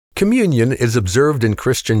Communion is observed in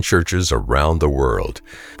Christian churches around the world.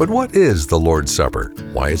 But what is the Lord's Supper?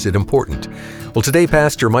 Why is it important? Well, today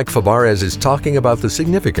Pastor Mike Fabarez is talking about the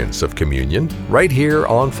significance of communion right here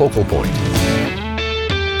on Focal Point.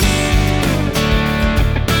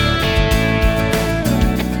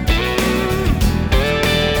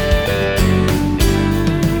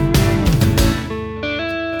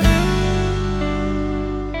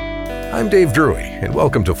 I'm Dave Drury, and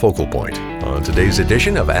welcome to Focal Point. On today's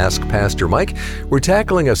edition of Ask Pastor Mike, we're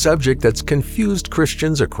tackling a subject that's confused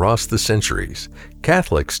Christians across the centuries.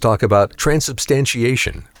 Catholics talk about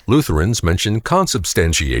transubstantiation. Lutherans mention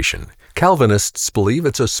consubstantiation. Calvinists believe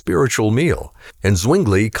it's a spiritual meal, and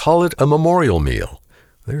Zwingli call it a memorial meal.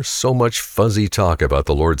 There's so much fuzzy talk about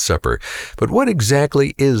the Lord's Supper, but what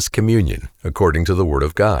exactly is communion, according to the Word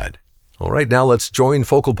of God? All right, now let's join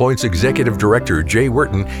Focal Point's Executive Director, Jay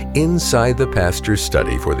Wharton, inside the pastor's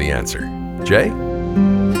study for the answer. Jay?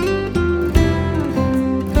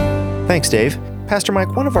 Thanks, Dave. Pastor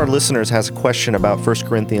Mike, one of our listeners has a question about 1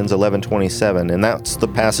 Corinthians 11:27, and that's the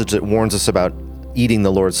passage that warns us about eating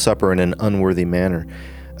the Lord's Supper in an unworthy manner.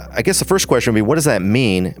 I guess the first question would be, what does that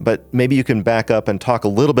mean? But maybe you can back up and talk a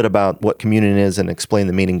little bit about what communion is and explain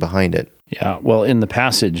the meaning behind it. Yeah, well, in the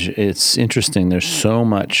passage, it's interesting. There's so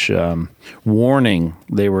much warning.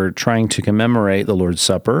 They were trying to commemorate the Lord's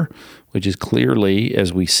Supper, which is clearly,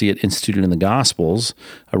 as we see it instituted in the Gospels,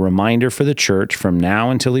 a reminder for the church from now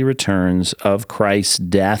until he returns of Christ's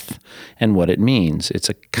death and what it means. It's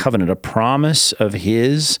a covenant, a promise of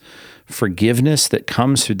his forgiveness that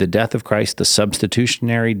comes through the death of Christ. The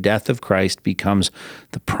substitutionary death of Christ becomes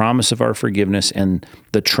the promise of our forgiveness, and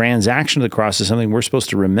the transaction of the cross is something we're supposed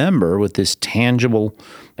to remember with this tangible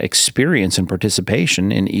experience and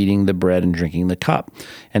participation in eating the bread and drinking the cup.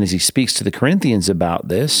 And as he speaks to the Corinthians about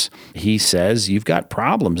this, he says, you've got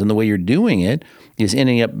problems, and the way you're doing it is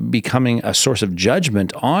ending up becoming a source of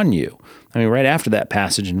judgment on you. I mean, right after that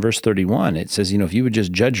passage in verse 31, it says, if you would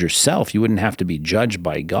just judge yourself, you wouldn't have to be judged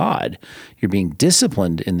by God. You're being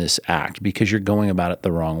disciplined in this act because you're going about it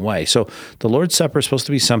the wrong way. So the Lord's Supper is supposed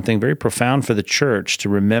to be something very profound for the church to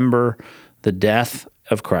remember the death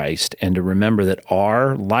of Christ and to remember that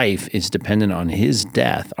our life is dependent on his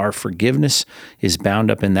death. Our forgiveness is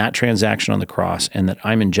bound up in that transaction on the cross, and that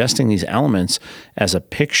I'm ingesting these elements as a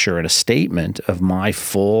picture and a statement of my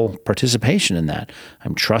full participation in that.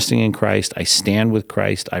 I'm trusting in Christ. I stand with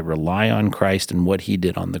Christ. I rely on Christ and what he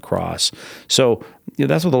did on the cross. So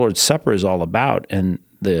that's what the Lord's Supper is all about. And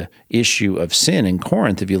the issue of sin in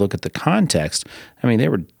Corinth, if you look at the context, I mean, they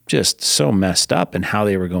were just so messed up in how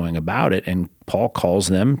they were going about it. And Paul calls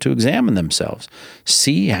them to examine themselves.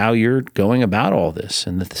 See how you're going about all this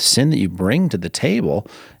and the sin that you bring to the table.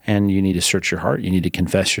 And you need to search your heart. You need to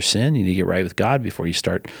confess your sin. You need to get right with God before you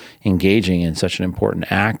start engaging in such an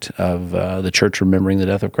important act of the church remembering the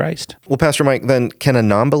death of Christ. Well, Pastor Mike, then can a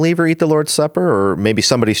non-believer eat the Lord's Supper, or maybe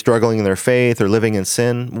somebody struggling in their faith or living in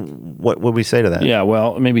sin? What would we say to that? Yeah,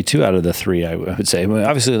 well, maybe two out of the three, I would say. I mean,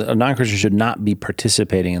 obviously, a non-Christian should not be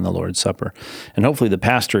participating in the Lord's Supper. And hopefully the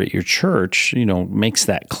pastor at your church, makes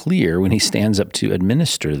that clear when he stands up to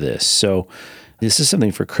administer this. So this is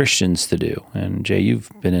something for Christians to do. And Jay,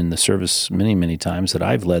 you've been in the service many, many times that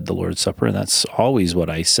I've led the Lord's Supper, and that's always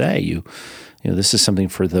what I say. This is something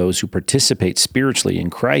for those who participate spiritually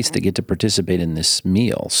in Christ that get to participate in this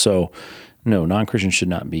meal. So no, non-Christians should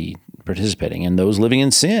not be participating. And those living in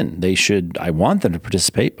sin, I want them to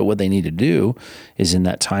participate, but what they need to do is in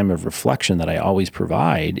that time of reflection that I always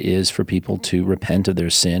provide is for people to repent of their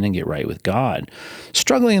sin and get right with God.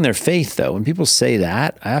 Struggling in their faith, though, when people say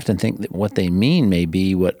that, I often think that what they mean may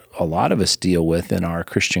be what a lot of us deal with in our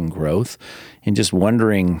Christian growth, and just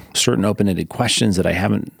wondering certain open-ended questions that I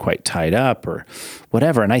haven't quite tied up or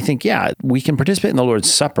whatever. And I think, we can participate in the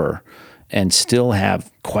Lord's Supper and still have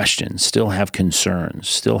questions, still have concerns,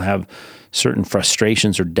 still have certain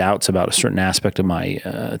frustrations or doubts about a certain aspect of my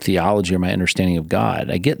theology or my understanding of God.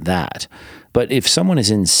 I get that. But if someone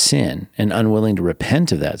is in sin and unwilling to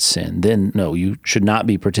repent of that sin, then no, you should not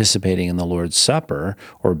be participating in the Lord's Supper,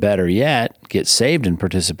 or better yet, get saved and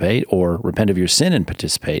participate, or repent of your sin and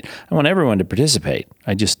participate. I want everyone to participate.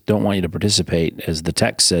 I just don't want you to participate, as the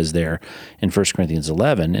text says there in 1 Corinthians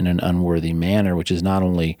 11, in an unworthy manner, which is not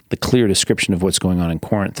only the clear description of what's going on in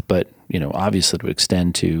Corinth, but obviously to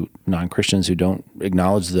extend to non-Christians who don't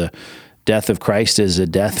acknowledge the death of Christ as a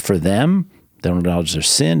death for them. They don't acknowledge their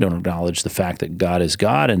sin, don't acknowledge the fact that God is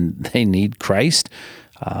God and they need Christ.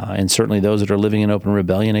 And certainly those that are living in open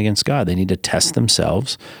rebellion against God, they need to test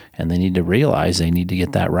themselves and they need to realize they need to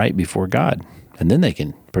get that right before God. And then they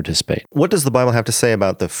can participate. What does the Bible have to say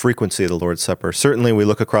about the frequency of the Lord's Supper? Certainly we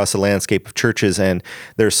look across the landscape of churches, and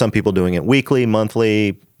there's some people doing it weekly,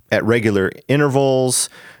 monthly, at regular intervals.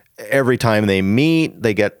 Every time they meet,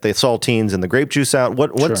 they get the saltines and the grape juice out.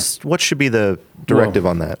 What should be the directive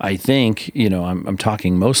on that? I think, I'm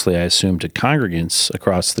talking mostly, I assume, to congregants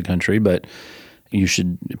across the country, but you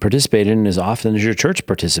should participate in it as often as your church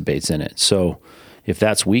participates in it. So if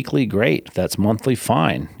that's weekly, great. If that's monthly,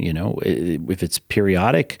 fine. If it's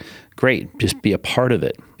periodic, great. Just be a part of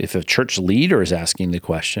it. If a church leader is asking the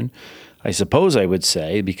question, I suppose I would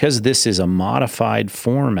say, because this is a modified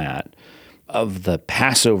format of the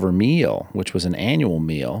Passover meal, which was an annual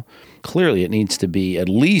meal, clearly it needs to be at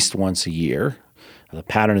least once a year. The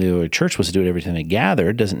pattern of the early church was to do it every time they gathered.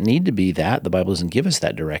 It doesn't need to be that. The Bible doesn't give us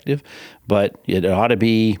that directive, but it ought to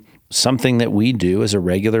be something that we do as a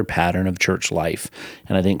regular pattern of church life.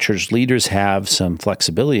 And I think church leaders have some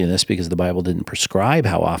flexibility in this because the Bible didn't prescribe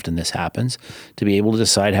how often this happens, to be able to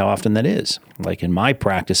decide how often that is. Like in my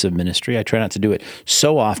practice of ministry, I try not to do it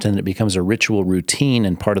so often that it becomes a ritual routine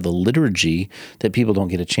and part of the liturgy that people don't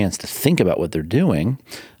get a chance to think about what they're doing.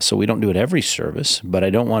 So we don't do it every service, but I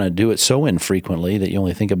don't want to do it so infrequently that you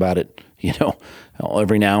only think about it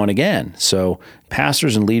every now and again. So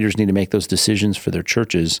pastors and leaders need to make those decisions for their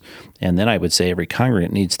churches. And then I would say every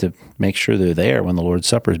congregant needs to make sure they're there when the Lord's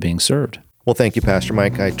Supper is being served. Well, thank you, Pastor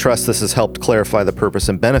Mike. I trust this has helped clarify the purpose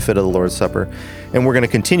and benefit of the Lord's Supper. And we're going to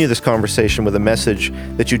continue this conversation with a message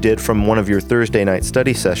that you did from one of your Thursday night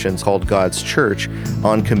study sessions called God's Church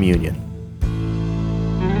on Communion.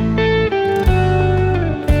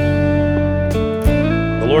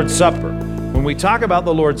 The Lord's Supper. When we talk about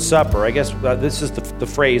the Lord's Supper, I guess this is the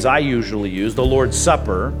phrase I usually use, the Lord's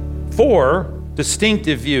Supper, four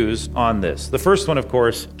distinctive views on this. The first one, of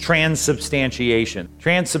course, transubstantiation.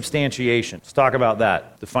 Transubstantiation. Let's talk about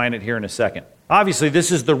that. Define it here in a second. Obviously,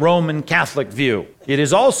 this is the Roman Catholic view. It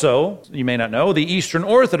is also, you may not know, the Eastern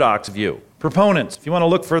Orthodox view. Proponents, if you want to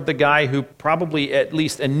look for the guy who probably at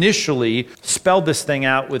least initially spelled this thing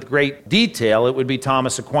out with great detail, it would be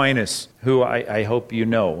Thomas Aquinas, who I hope you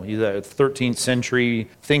know. He's a 13th century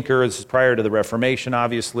thinker. This is prior to the Reformation,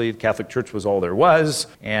 obviously. The Catholic Church was all there was.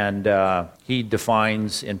 And he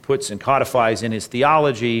defines and puts and codifies in his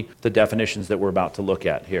theology the definitions that we're about to look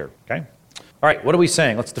at here. Okay? All right, what are we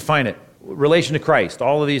saying? Let's define it. Relation to Christ.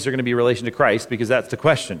 All of these are going to be relation to Christ because that's the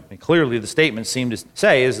question. And clearly the statements seem to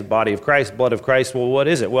say is the body of Christ, blood of Christ. Well, what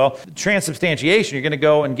is it? Well, transubstantiation, you're going to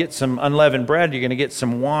go and get some unleavened bread. You're going to get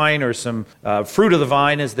some wine or some fruit of the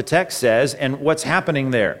vine, as the text says. And what's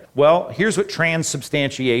happening there? Well, here's what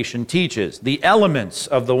transubstantiation teaches. The elements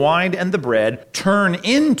of the wine and the bread turn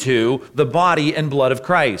into the body and blood of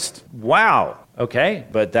Christ. Wow. Okay,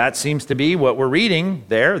 but that seems to be what we're reading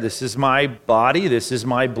there. This is my body. This is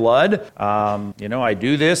my blood. I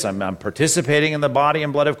do this. I'm participating in the body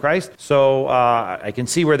and blood of Christ. So I can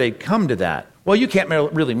see where they'd come to that. Well, you can't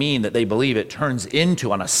really mean that they believe it turns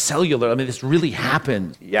into on a cellular. This really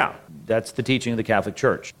happened. Yeah, that's the teaching of the Catholic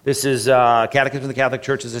Church. This is Catechism of the Catholic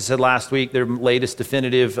Church, as I said last week, their latest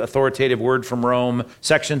definitive authoritative word from Rome.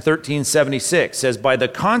 Section 1376 says, by the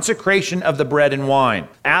consecration of the bread and wine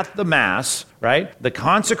at the Mass, right? The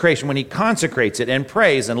consecration, when he consecrates it and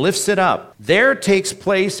prays and lifts it up, there takes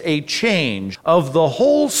place a change of the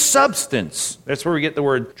whole substance. That's where we get the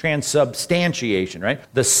word transubstantiation, right?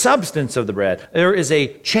 The substance of the bread. There is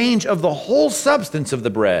a change of the whole substance of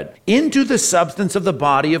the bread into the substance of the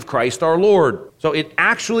body of Christ our Lord. So it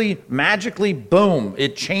actually magically, boom,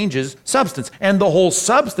 it changes substance. And the whole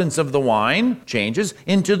substance of the wine changes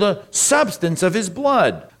into the substance of his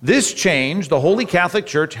blood. This change, the Holy Catholic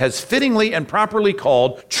Church has fittingly and properly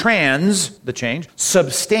called the change,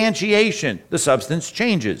 substantiation. The substance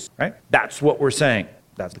changes, right? That's what we're saying.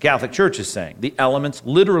 That's what the Catholic Church is saying. The elements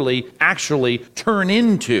literally, actually turn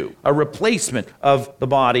into a replacement of the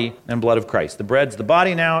body and blood of Christ. The bread's the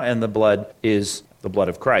body now, and the blood is the blood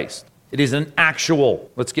of Christ. It is an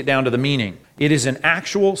actual, let's get down to the meaning. It is an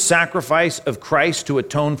actual sacrifice of Christ to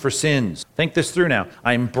atone for sins. Think this through now.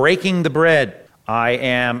 I'm breaking the bread.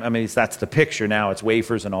 That's the picture now. It's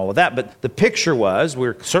wafers and all of that. But the picture was,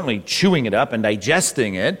 we're certainly chewing it up and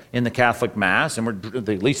digesting it in the Catholic Mass. And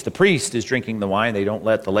at least the priest is drinking the wine. They don't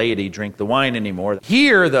let the laity drink the wine anymore.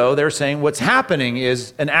 Here, though, they're saying what's happening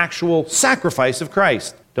is an actual sacrifice of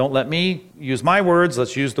Christ. Don't let me use my words.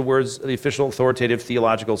 Let's use the words of the official authoritative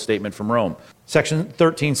theological statement from Rome. Section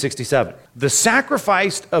 1367. The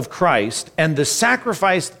sacrifice of Christ and the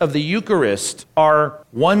sacrifice of the Eucharist are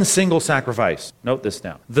one single sacrifice. Note this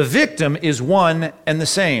now. The victim is one and the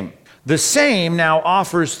same. The same now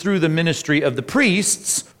offers through the ministry of the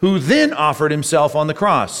priests, who then offered himself on the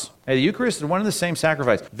cross. Hey, the Eucharist is one and the same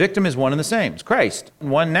sacrifice. Victim is one and the same. It's Christ.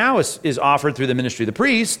 One now is offered through the ministry of the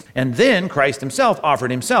priest, and then Christ himself offered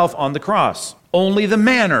himself on the cross. Only the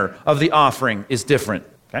manner of the offering is different.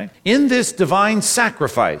 Okay? In this divine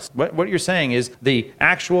sacrifice, what you're saying is the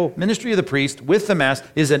actual ministry of the priest with the Mass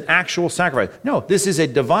is an actual sacrifice. No, this is a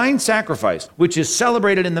divine sacrifice which is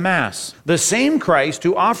celebrated in the Mass. The same Christ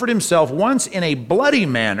who offered himself once in a bloody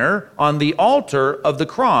manner on the altar of the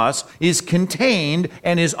cross is contained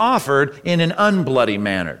and is offered in an unbloody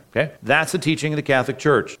manner. Okay? That's the teaching of the Catholic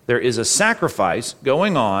Church. There is a sacrifice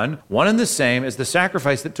going on, one and the same as the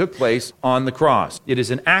sacrifice that took place on the cross. It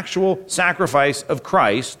is an actual sacrifice of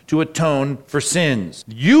Christ to atone for sins.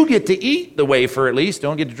 You get to eat the wafer, at least.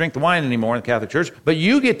 Don't get to drink the wine anymore in the Catholic Church, but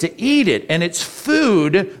you get to eat it, and it's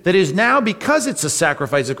food that is now, because it's a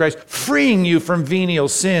sacrifice of Christ, freeing you from venial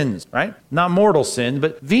sins, right? Not mortal sins,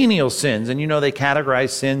 but venial sins. And you know they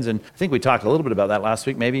categorize sins, and I think we talked a little bit about that last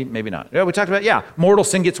week, maybe not. Yeah, we talked about, mortal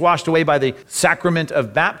sin gets washed away by the sacrament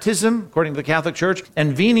of baptism, according to the Catholic Church,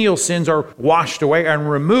 and venial sins are washed away and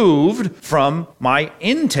removed from my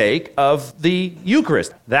intake of the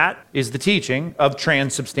Eucharist. That is the teaching of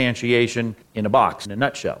transubstantiation in a box, in a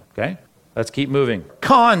nutshell, okay? Let's keep moving.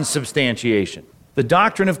 Consubstantiation. The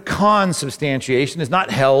doctrine of consubstantiation is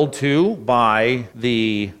not held to by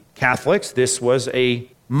the Catholics. This was a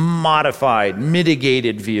modified,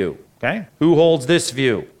 mitigated view, okay? Who holds this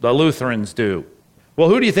view? The Lutherans do. Well,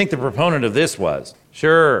 who do you think the proponent of this was?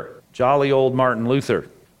 Sure, jolly old Martin Luther.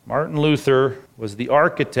 Martin Luther was the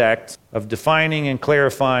architect of defining and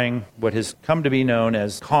clarifying what has come to be known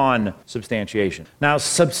as consubstantiation. Now,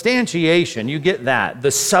 substantiation, you get that, the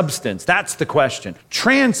substance, that's the question.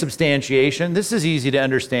 Transubstantiation, this is easy to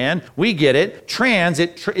understand. We get it.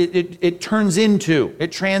 It turns into,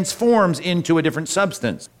 it transforms into a different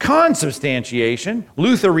substance. Consubstantiation,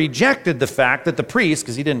 Luther rejected the fact that the priest,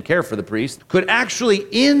 because he didn't care for the priest, could actually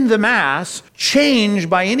in the Mass change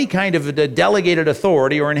by any kind of a delegated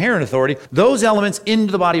authority or inherent authority those elements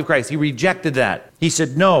into the body of Christ. He rejected that. He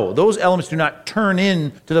said, no, those elements do not turn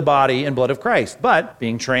into the body and blood of Christ. But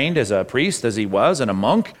being trained as a priest, as he was, and a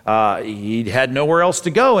monk, he had nowhere else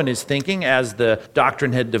to go in his thinking as the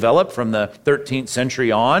doctrine had developed from the 13th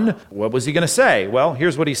century on. What was he going to say? Well,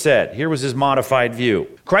 here's what he said. Here was his modified view.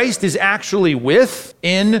 Christ is actually with,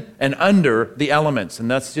 in, and under the elements. And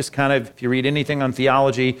that's just kind of, if you read anything on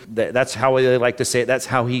theology, that's how they like to say it. That's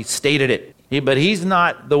how he stated it. But he's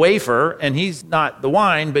not the wafer and he's not the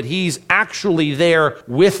wine, but he's actually there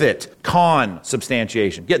with it.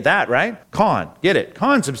 Consubstantiation. Get that, right? Get it.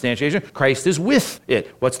 Consubstantiation. Christ is with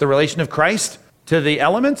it. What's the relation of Christ to the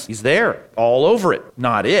elements? He's there, all over it.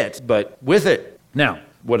 Not it, but with it. Now,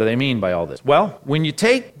 what do they mean by all this? Well, when you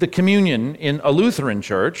take the communion in a Lutheran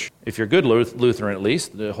church, if you're good Lutheran at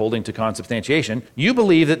least, holding to consubstantiation, you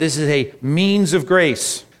believe that this is a means of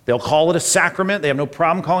grace. They'll call it a sacrament. They have no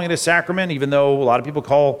problem calling it a sacrament, even though a lot of people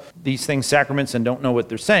call these things sacraments and don't know what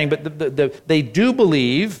they're saying. But they do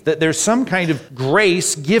believe that there's some kind of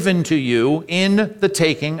grace given to you in the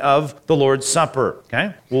taking of the Lord's Supper.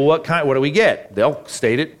 Okay? Well, what do we get? They'll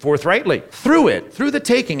state it forthrightly. Through the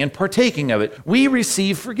taking and partaking of it, we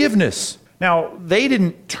receive forgiveness. Now, they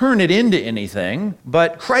didn't turn it into anything,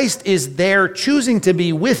 but Christ is there choosing to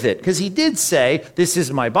be with it, because he did say, this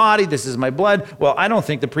is my body, this is my blood. Well, I don't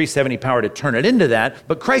think the priests have any power to turn it into that,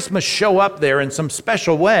 but Christ must show up there in some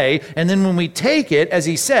special way, and then when we take it, as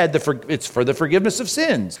he said, it's for the forgiveness of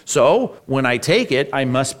sins. So, when I take it, I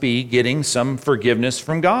must be getting some forgiveness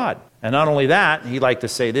from God. And not only that, he liked to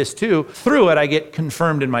say this too, through it I get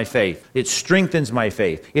confirmed in my faith. It strengthens my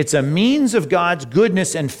faith. It's a means of God's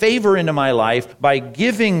goodness and favor into my life by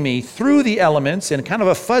giving me, through the elements, in kind of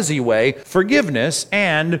a fuzzy way, forgiveness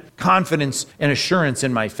and confidence and assurance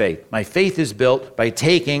in my faith. My faith is built by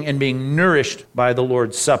taking and being nourished by the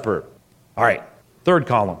Lord's Supper. All right, third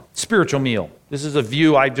column, spiritual meal. This is a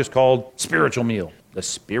view I just called spiritual meal, the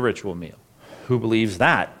spiritual meal. Who believes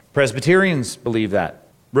that? Presbyterians believe that.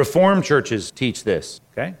 Reformed churches teach this,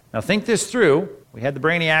 okay? Now think this through. We had the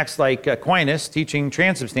brainiacs like Aquinas teaching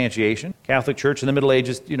transubstantiation. Catholic Church in the Middle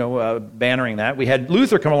Ages, bannering that. We had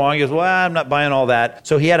Luther come along. He goes, well, I'm not buying all that.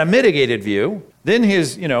 So he had a mitigated view. Then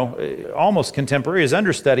his, almost contemporary, his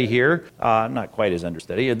understudy here, not quite his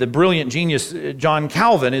understudy, the brilliant genius John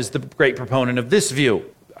Calvin is the great proponent of this view.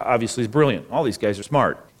 Obviously, he's brilliant. All these guys are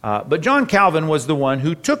smart. But John Calvin was the one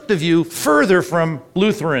who took the view further from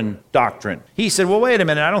Lutheran doctrine. He said, well, wait a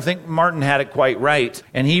minute, I don't think Martin had it quite right.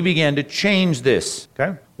 And he began to change this.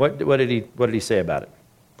 Okay? What did he say about it?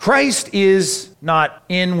 Christ is not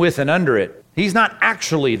in, with, and under it. He's not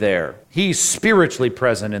actually there. He's spiritually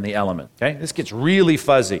present in the element. Okay, this gets really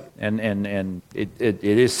fuzzy, and it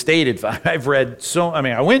is stated. I've read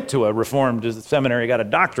I went to a Reformed seminary, got a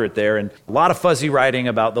doctorate there, and a lot of fuzzy writing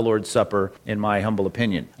about the Lord's Supper, in my humble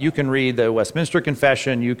opinion. You can read the Westminster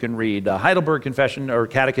Confession, you can read the Heidelberg Confession or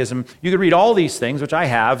Catechism, you can read all these things, which I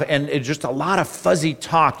have, and it's just a lot of fuzzy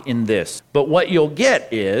talk in this. But what you'll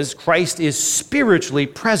get is Christ is spiritually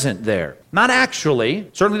present there. Not actually,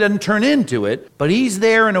 certainly doesn't turn into it, but he's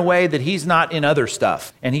there in a way that he's not in other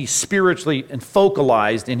stuff. And he's spiritually and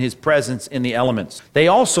focalized in his presence in the elements. They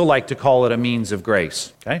also like to call it a means of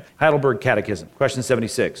grace. Okay? Heidelberg Catechism, question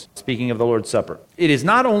 76, speaking of the Lord's Supper. It is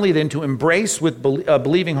not only then to embrace with a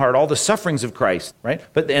believing heart all the sufferings of Christ, right?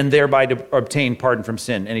 And thereby to obtain pardon from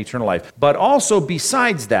sin and eternal life, but also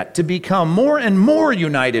besides that, to become more and more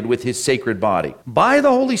united with his sacred body by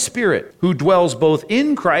the Holy Spirit, who dwells both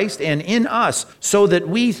in Christ and in us, so that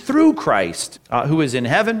we through Christ, who is in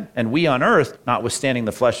heaven and we on earth, notwithstanding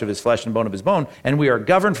the flesh of his flesh and bone of his bone, and we are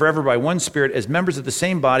governed forever by one Spirit as members of the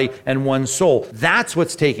same body and one soul. That's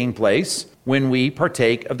what's taking place when we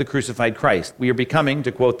partake of the crucified Christ. We are becoming,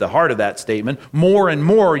 to quote the heart of that statement, more and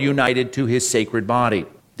more united to his sacred body.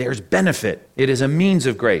 There's benefit. It is a means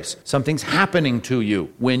of grace. Something's happening to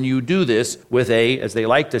you when you do this with as they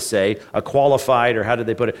like to say, a qualified, or how did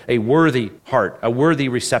they put it, a worthy heart, a worthy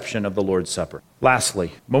reception of the Lord's Supper.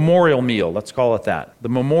 Lastly, memorial meal. Let's call it that. The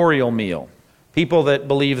memorial meal. People that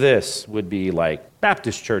believe this would be like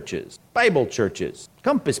Baptist churches, Bible churches,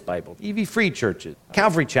 Compass Bible, EV Free churches,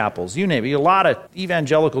 Calvary chapels, you name it. A lot of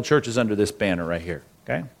evangelical churches under this banner right here.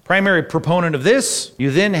 Okay? Primary proponent of this,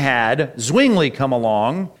 you then had Zwingli come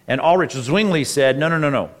along, and Ulrich Zwingli said,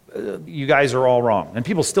 no. You guys are all wrong. And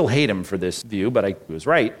people still hate him for this view, but he was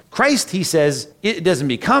right. Christ, he says, it doesn't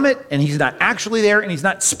become it, and he's not actually there, and he's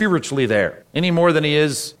not spiritually there, any more than he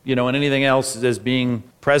is, in anything else as being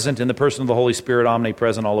present in the person of the Holy Spirit,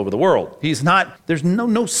 omnipresent all over the world. He's not, there's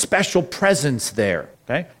no special presence there.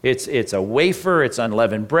 Okay? It's a wafer, it's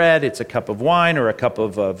unleavened bread, it's a cup of wine or a cup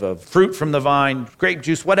of fruit from the vine, grape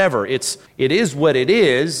juice, whatever. It is what it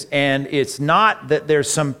is, and it's not that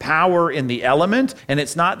there's some power in the element, and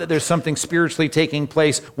it's not that there's something spiritually taking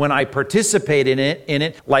place when I participate in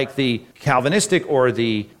it, like the Calvinistic or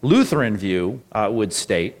the Lutheran view would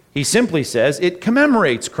state. He simply says it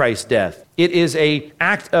commemorates Christ's death. It is an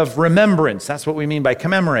act of remembrance. That's what we mean by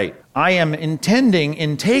commemorate. I am intending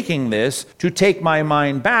in taking this to take my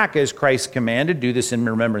mind back as Christ commanded, do this in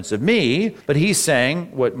remembrance of me. But he's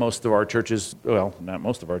saying what most of our churches, well, not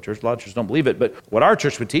most of our churches, a lot of churches don't believe it, but what our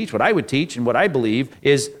church would teach, what I would teach, and what I believe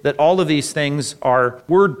is that all of these things are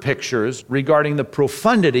word pictures regarding the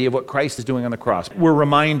profundity of what Christ is doing on the cross. We're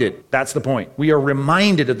reminded. That's the point. We are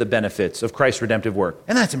reminded of the benefits of Christ's redemptive work.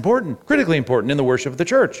 And that's important, critically important in the worship of the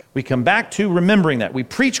church. We come back to remembering that. We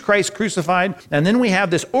preach Christ crucified, and then we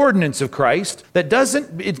have this ordinance of Christ that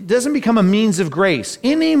doesn't become a means of grace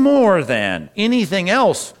any more than anything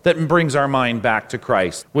else that brings our mind back to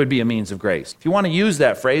Christ would be a means of grace. If you want to use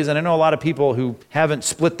that phrase, and I know a lot of people who haven't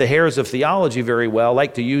split the hairs of theology very well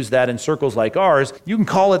like to use that in circles like ours, you can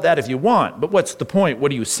call it that if you want, but what's the point?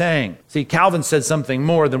 What are you saying? See, Calvin said something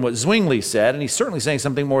more than what Zwingli said, and he's certainly saying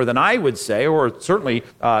something more than I would say, or certainly,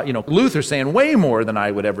 Luther's saying way more than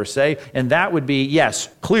I would ever say, and that would be, yes,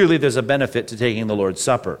 clearly there's a benefit to taking the Lord's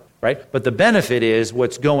Supper. Right? But the benefit is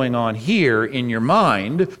what's going on here in your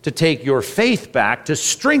mind to take your faith back, to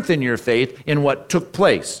strengthen your faith in what took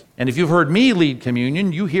place. And if you've heard me lead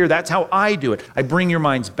communion, you hear that's how I do it. I bring your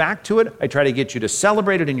minds back to it. I try to get you to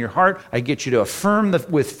celebrate it in your heart. I get you to affirm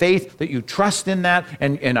with faith that you trust in that.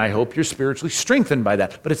 And I hope you're spiritually strengthened by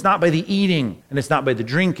that. But it's not by the eating and it's not by the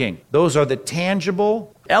drinking. Those are the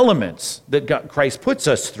tangible elements that Christ puts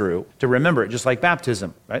us through to remember it, just like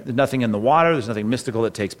baptism, right? There's nothing in the water. There's nothing mystical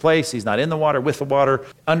that takes place. He's not in the water, with the water,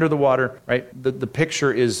 under the water, right? The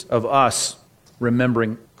picture is of us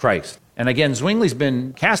remembering Christ. And again, Zwingli's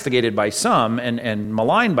been castigated by some and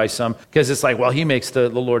maligned by some because it's like, well, he makes the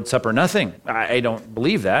Lord's Supper nothing. I don't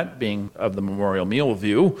believe that, being of the memorial meal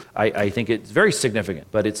view. I think it's very significant,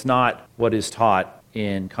 but it's not what is taught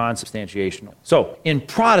in consubstantiation. So in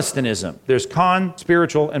Protestantism, there's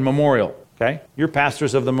spiritual, and memorial. Okay? You're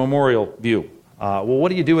pastors of the memorial view. Well, what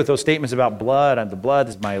do you do with those statements about blood? The blood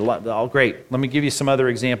is my love. Oh, great. Let me give you some other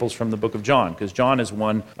examples from the book of John, because John is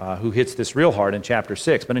one who hits this real hard in chapter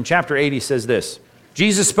 6. But in chapter 8, he says this.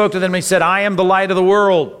 Jesus spoke to them and he said, I am the light of the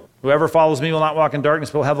world. Whoever follows me will not walk in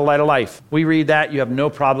darkness, but will have the light of life. We read that. You have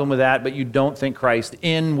no problem with that, but you don't think Christ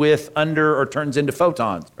in, with, under, or turns into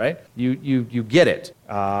photons, right? You get it.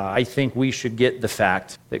 I think we should get the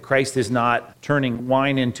fact that Christ is not turning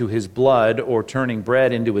wine into his blood or turning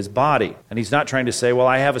bread into his body. And he's not trying to say, well,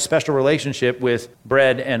 I have a special relationship with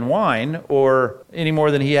bread and wine, or any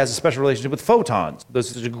more than he has a special relationship with photons.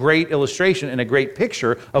 This is a great illustration and a great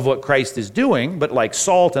picture of what Christ is doing, but like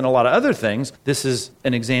salt and a lot of other things, this is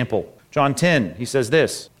an example. John 10, he says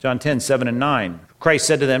this, John 10, 7 and 9. Jesus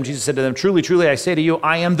said to them, truly, truly, I say to you,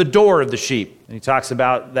 I am the door of the sheep. And he talks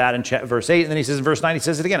about that in verse 8, and then he says in verse 9, he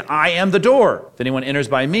says it again, I am the door. If anyone enters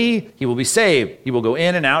by me, he will be saved. He will go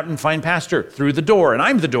in and out and find pasture through the door, and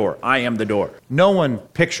I'm the door. I am the door. No one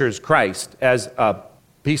pictures Christ as a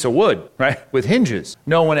piece of wood, right, with hinges.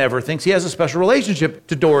 No one ever thinks he has a special relationship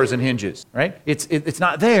to doors and hinges, right? It's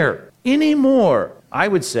not there anymore. I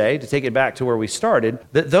would say, to take it back to where we started,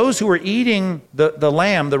 that those who were eating the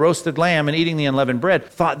lamb, the roasted lamb, and eating the unleavened bread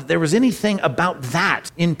thought that there was anything about that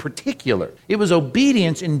in particular. It was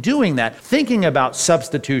obedience in doing that, thinking about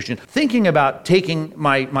substitution, thinking about taking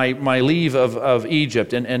my leave of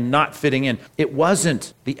Egypt and not fitting in. It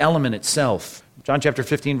wasn't the element itself. John chapter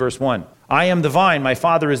 15, verse 1. I am the vine, my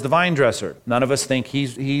Father is the vine dresser. None of us think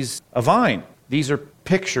he's a vine. These are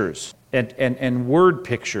pictures and word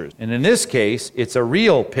pictures. And in this case, it's a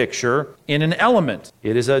real picture in an element.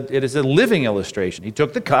 It is a living illustration. He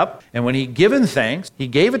took the cup, and when he given thanks, he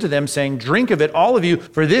gave it to them, saying, drink of it, all of you,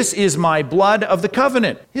 for this is my blood of the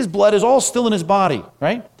covenant. His blood is all still in his body,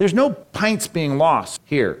 right? There's no pints being lost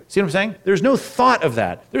here. See what I'm saying? There's no thought of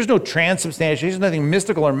that. There's no transubstantiation, nothing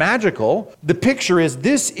mystical or magical. The picture is,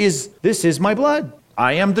 this is my blood.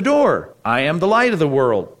 I am the door. I am the light of the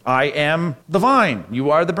world. I am the vine. You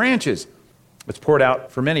are the branches. It's poured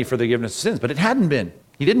out for many for the forgiveness of sins, but it hadn't been.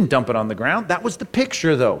 He didn't dump it on the ground. That was the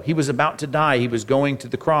picture, though. He was about to die. He was going to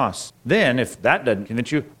the cross. Then, if that doesn't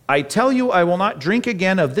convince you, I tell you, I will not drink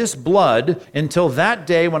again of this blood until that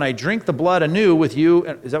day when I drink the blood anew with you.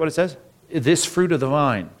 Is that what it says? This fruit of the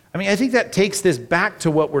vine. I mean, I think that takes this back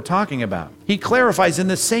to what we're talking about. He clarifies in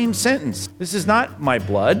the same sentence, this is not my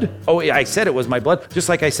blood. Oh, I said it was my blood. Just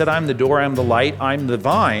like I said, I'm the door, I'm the light, I'm the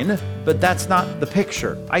vine. But that's not the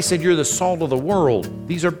picture. I said you're the salt of the world.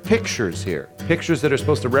 These are pictures here. Pictures that are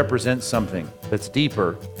supposed to represent something that's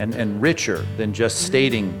deeper and richer than just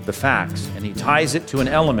stating the facts. And he ties it to an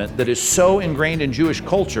element that is so ingrained in Jewish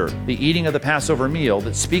culture, the eating of the Passover meal,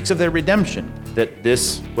 that speaks of their redemption, that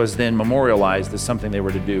this was then memorialized as something they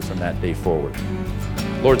were to do from that day forward.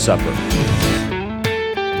 Lord's Supper.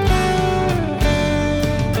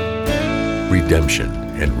 Redemption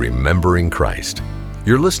and remembering Christ.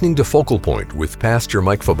 You're listening to Focal Point with Pastor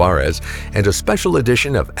Mike Fabarez and a special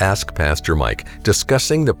edition of Ask Pastor Mike,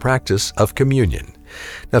 discussing the practice of communion.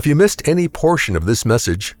 Now, if you missed any portion of this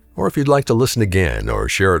message, or if you'd like to listen again or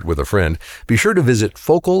share it with a friend, be sure to visit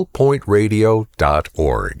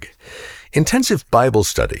focalpointradio.org. Intensive Bible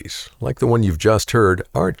studies, like the one you've just heard,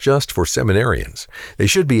 aren't just for seminarians. They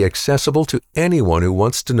should be accessible to anyone who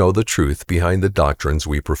wants to know the truth behind the doctrines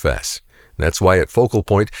we profess. That's why at Focal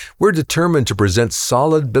Point, we're determined to present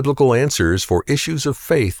solid biblical answers for issues of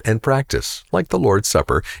faith and practice, like the Lord's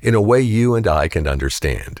Supper, in a way you and I can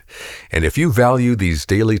understand. And if you value these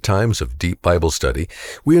daily times of deep Bible study,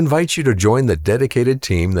 we invite you to join the dedicated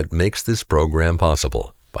team that makes this program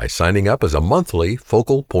possible by signing up as a monthly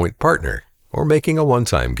Focal Point partner or making a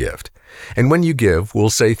one-time gift. And when you give, we'll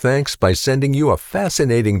say thanks by sending you a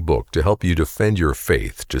fascinating book to help you defend your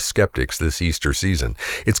faith to skeptics this Easter season.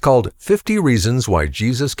 It's called 50 Reasons Why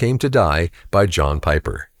Jesus Came to Die by John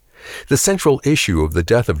Piper. The central issue of the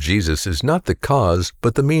death of Jesus is not the cause,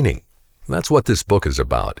 but the meaning. That's what this book is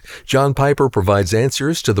about. John Piper provides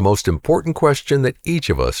answers to the most important question that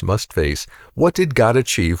each of us must face. What did God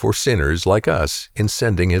achieve for sinners like us in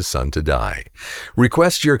sending His Son to die?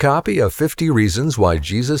 Request your copy of 50 Reasons Why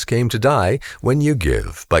Jesus Came to Die when you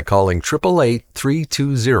give by calling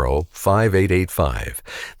 888-320-5885.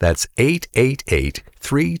 That's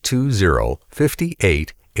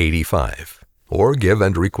 888-320-5885. Or give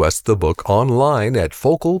and request the book online at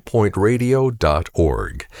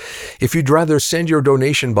focalpointradio.org. If you'd rather send your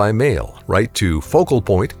donation by mail, write to Focal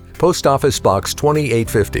Point, Post Office Box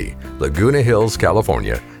 2850, Laguna Hills,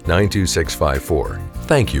 California, 92654.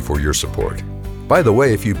 Thank you for your support. By the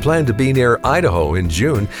way, if you plan to be near Idaho in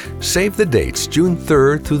June, save the dates June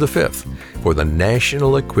 3rd through the 5th for the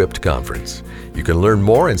National Equipped Conference. You can learn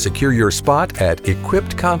more and secure your spot at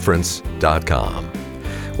equippedconference.com.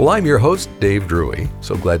 Well, I'm your host, Dave Drury.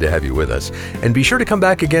 So glad to have you with us. And be sure to come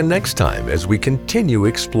back again next time as we continue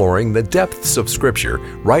exploring the depths of Scripture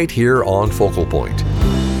right here on Focal Point.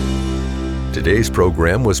 Today's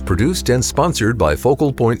program was produced and sponsored by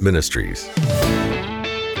Focal Point Ministries.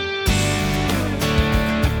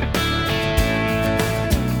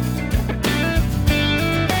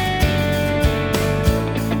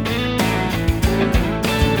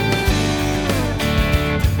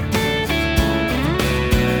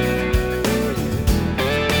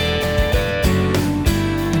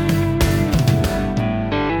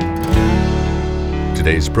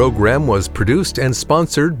 program was produced and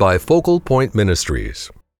sponsored by Focal Point Ministries.